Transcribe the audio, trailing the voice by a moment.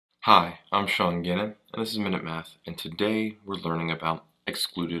Hi, I'm Sean Gannon, and this is Minute Math, and today we're learning about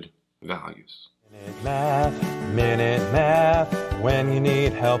excluded values. Minute Math, when you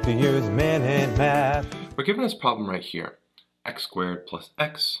need help you use Minute Math. We're given this problem right here, x squared plus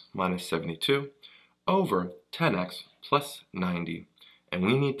x minus 72 over 10x plus 90, and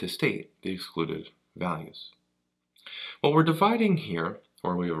we need to state the excluded values. Well, we're dividing here,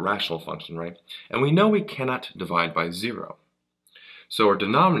 or we have a rational function, right? And we know we cannot divide by 0. So our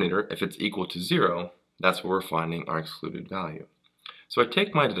denominator, if it's equal to 0, that's where we're finding our excluded value. So I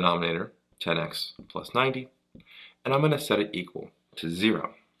take my denominator, 10x plus 90, and I'm going to set it equal to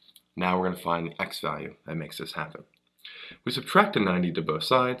 0. Now we're going to find the x value that makes this happen. We subtract a 90 to both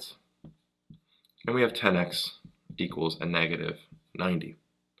sides, and we have 10x equals a negative 90.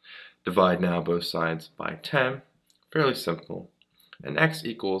 Divide now both sides by 10, fairly simple, and x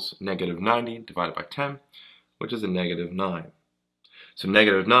equals negative 90 divided by 10, which is a negative 9. So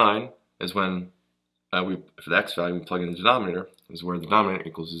negative 9 is when, for the x value, we plug in the denominator, is where the denominator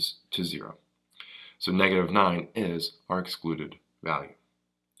equals to 0. So negative 9 is our excluded value.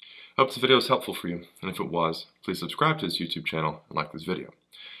 I hope this video was helpful for you, and if it was, please subscribe to this YouTube channel and like this video.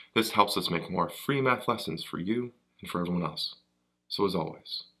 This helps us make more free math lessons for you and for everyone else. So as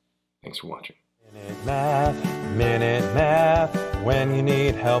always, thanks for watching. Minute Math, when you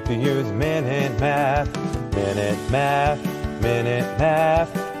need help you use Minute Math. Minute Math,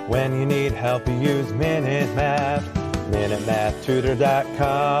 when you need help you use Minute Math.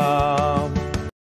 MinuteMathTutor.com